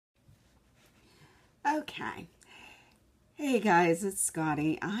Okay. Hey guys, it's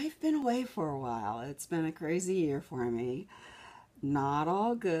Scotty. I've been away for a while. It's been a crazy year for me. Not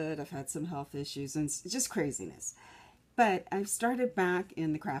all good. I've had some health issues and just craziness. But I've started back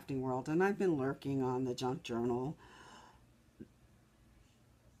in the crafting world and I've been lurking on the junk journal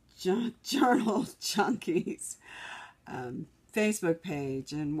Junkies Facebook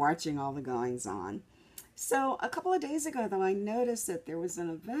page and watching all the goings on. So a couple of days ago, though, I noticed that there was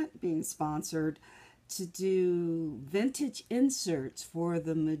an event being sponsored to do vintage inserts for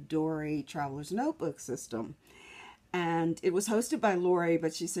the Midori Traveler's Notebook system. And it was hosted by Lori,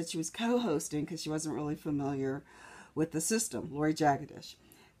 but she said she was co-hosting because she wasn't really familiar with the system, Lori Jagadish.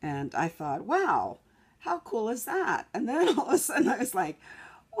 And I thought, wow, how cool is that? And then all of a sudden I was like,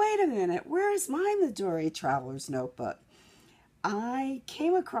 wait a minute, where is my Midori Traveler's Notebook? I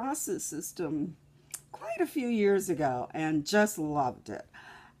came across this system quite a few years ago and just loved it.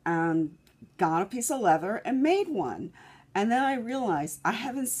 And got a piece of leather and made one. And then I realized I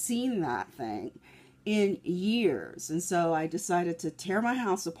haven't seen that thing in years. And so I decided to tear my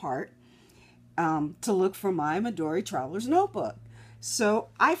house apart to look for my Midori Traveler's Notebook. So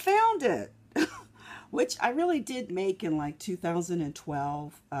I found it, which I really did make in like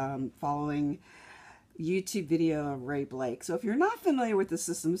 2012 following YouTube video of Ray Blake. So if you're not familiar with the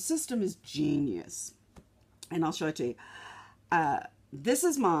system is genius. And I'll show it to you. This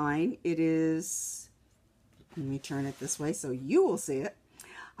is mine. It is, let me turn it this way so you will see it.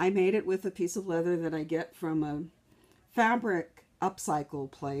 I made it with a piece of leather that I get from a fabric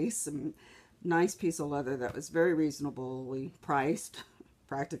upcycle place. A nice piece of leather that was very reasonably priced,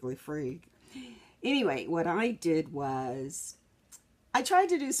 practically free. Anyway, what I did was I tried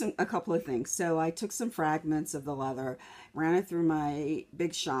to do a couple of things. So I took some fragments of the leather, ran it through my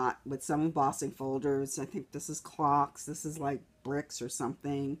Big Shot with some embossing folders. I think this is clocks. This is like bricks or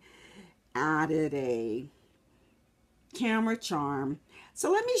something. Added a camera charm.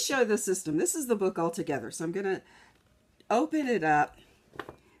 So let me show the system. This is the book altogether. So I'm going to open it up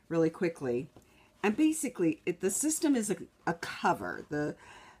really quickly. And basically, the system is a cover. The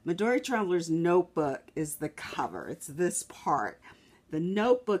Midori Traveler's Notebook is the cover. It's this part. The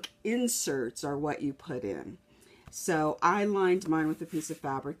notebook inserts are what you put in. So I lined mine with a piece of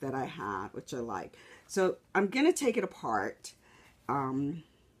fabric that I had, which I like. So I'm going to take it apart. I'm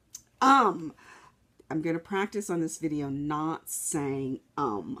going to practice on this video not saying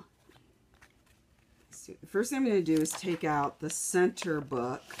So the first thing I'm going to do is take out the center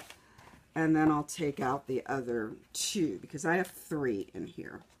book, and then I'll take out the other two because I have 3 in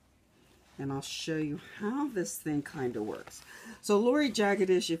here. And I'll show you how this thing kind of works. So Lori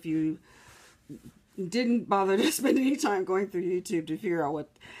Jagadish, if you didn't bother to spend any time going through YouTube to figure out what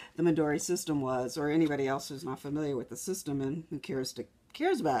the Midori system was, or anybody else who's not familiar with the system and who cares to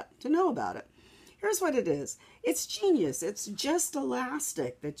know about it, here's what it is. It's genius. It's just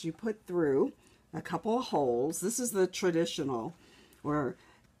elastic that you put through a couple of holes. This is the traditional or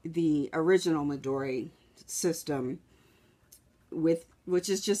the original Midori system, which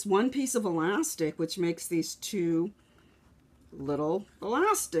is just one piece of elastic, which makes these 2 little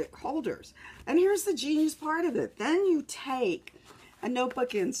elastic holders. And here's the genius part of it. Then you take a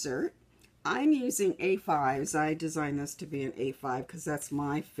notebook insert. I'm using A5s. I designed this to be an A5 because that's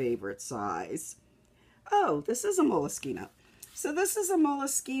my favorite size. Oh, this is a Moleskine. So this is a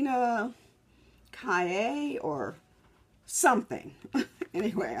Moleskine Kaye or something.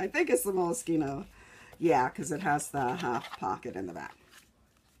 Anyway, I think it's the Moleskine. Yeah, because it has the half pocket in the back.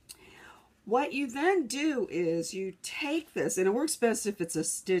 What you then do is you take this, and it works best if it's a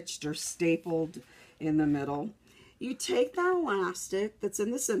stitched or stapled in the middle. You take that elastic that's in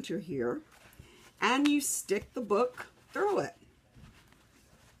the center here, and you stick the book through it.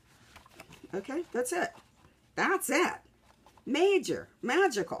 Okay, that's it. That's it.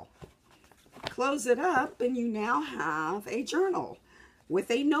 Magical. Close it up, and you now have a journal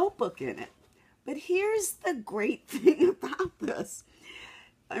with a notebook in it. But here's the great thing about this.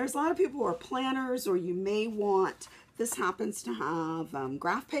 There's a lot of people who are planners, or you may want, this happens to have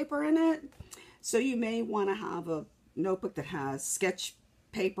graph paper in it. So you may want to have a notebook that has sketch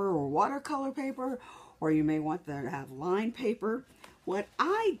paper or watercolor paper, or you may want to have line paper. What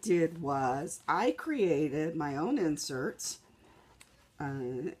I did was I created my own inserts.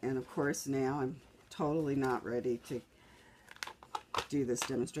 And of course now I'm totally not ready to do this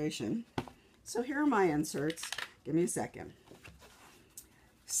demonstration. So here are my inserts. Give me a second.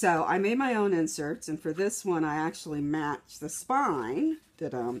 So I made my own inserts, and for this one I actually matched the spine.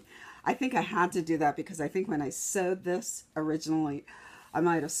 I think I had to do that because I think when I sewed this originally, I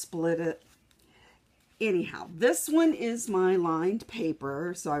might have split it. Anyhow, this one is my lined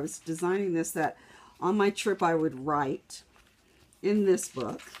paper. So I was designing this that on my trip I would write in this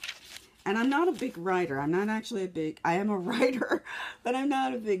book. And I'm not a big writer. I'm not actually a big, I am a writer, but I'm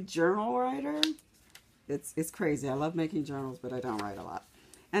not a big journal writer. It's crazy. I love making journals, but I don't write a lot.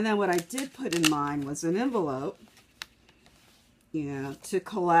 And then what I did put in mine was an envelope, you know, to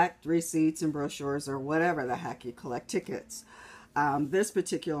collect receipts and brochures or whatever the heck you collect, tickets. This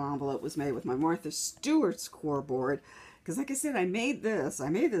particular envelope was made with my Martha Stewart scoreboard. Because like I said, I made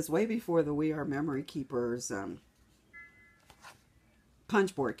this way before the We Are Memory Keepers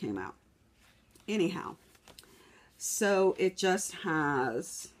punch board came out. Anyhow, so it just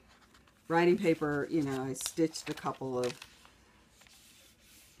has writing paper. You know, I stitched a couple of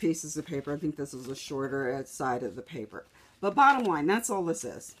pieces of paper. I think this is a shorter side of the paper. But bottom line, that's all this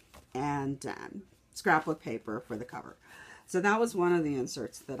is. And scrapbook paper for the cover. So that was one of the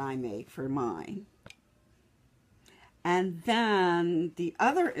inserts that I made for mine. And then the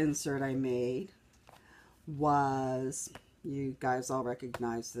other insert I made was, you guys all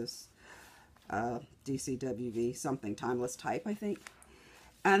recognize this, DCWV, something, Timeless Type, I think.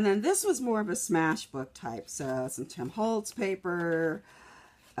 And then this was more of a smash book type. So some Tim Holtz paper,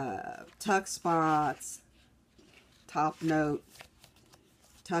 tuck spots, top note,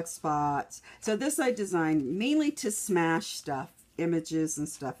 tuck spots. So this I designed mainly to smash stuff, images and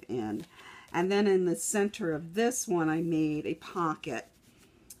stuff in. And then in the center of this one, I made a pocket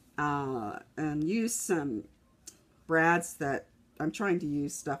and used some brads that I'm trying to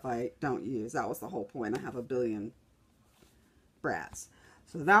use stuff I don't use. That was the whole point. I have a billion brads.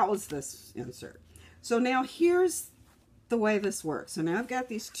 So that was this insert. So now here's the way this works. So now I've got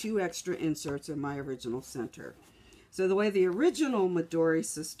these two extra inserts in my original center. So the way the original Midori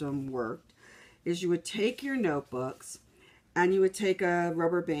system worked is you would take your notebooks and you would take a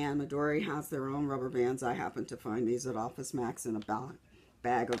rubber band. Midori has their own rubber bands. I happen to find these at Office Max in a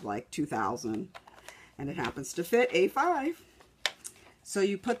bag of like 2,000. And it happens to fit A5. So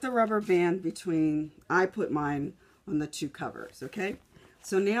you put the rubber band between, I put mine on the two covers, okay?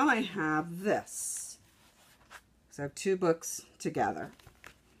 So now I have this. So I have two books together.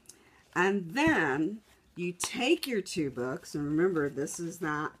 And then you take your two books, and remember this is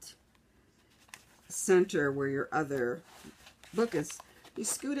that center where your other book is. You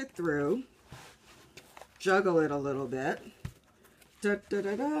scoot it through, juggle it a little bit. Da, da,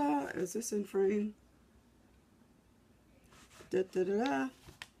 da, da. Is this in frame? Da, da, da, da.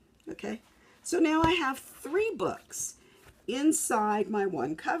 Okay, so now I have three books inside my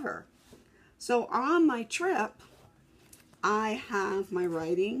one cover. So on my trip, I have my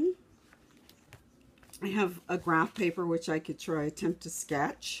writing. I have a graph paper, which I could attempt to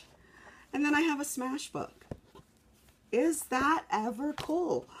sketch. And then I have a smash book. Is that ever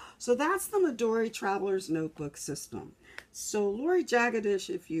cool? So that's the Midori Traveler's Notebook system. So Lori Jagadish,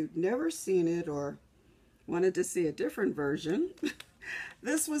 if you've never seen it or wanted to see a different version,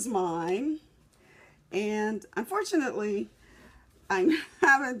 this was mine. And unfortunately, I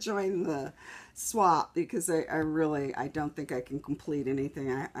haven't joined the swap because I don't think I can complete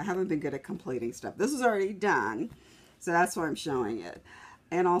anything. I haven't been good at completing stuff. This is already done, so that's why I'm showing it.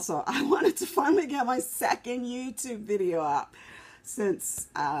 And also, I wanted to finally get my second YouTube video up since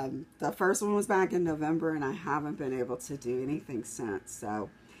the first one was back in November, and I haven't been able to do anything since. So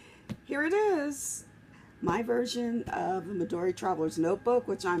here it is, my version of the Midori Traveler's Notebook,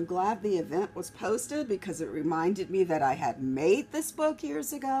 which I'm glad the event was posted because it reminded me that I had made this book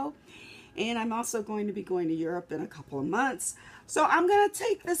years ago. And I'm also going to be going to Europe in a couple of months. So I'm going to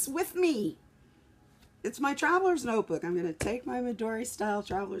take this with me. It's my Traveler's Notebook. I'm going to take my Midori style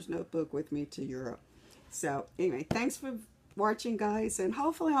Traveler's Notebook with me to Europe. So anyway, thanks for watching, guys. And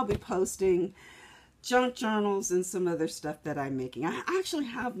hopefully I'll be posting junk journals and some other stuff that I'm making. I actually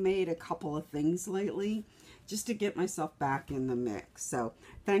have made a couple of things lately just to get myself back in the mix. So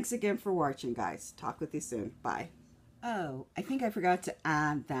thanks again for watching, guys. Talk with you soon. Bye. Oh, I think I forgot to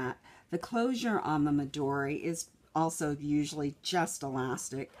add that the closure on the Midori is also usually just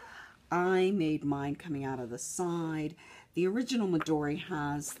elastic. I made mine coming out of the side. The original Midori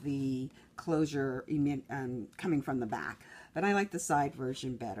has the closure coming from the back, but I like the side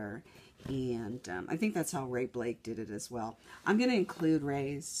version better. And I think that's how Ray Blake did it as well. I'm going to include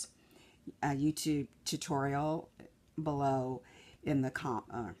Ray's YouTube tutorial below in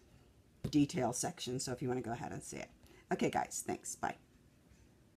the detail section, so if you want to go ahead and see it. Okay, guys, thanks. Bye.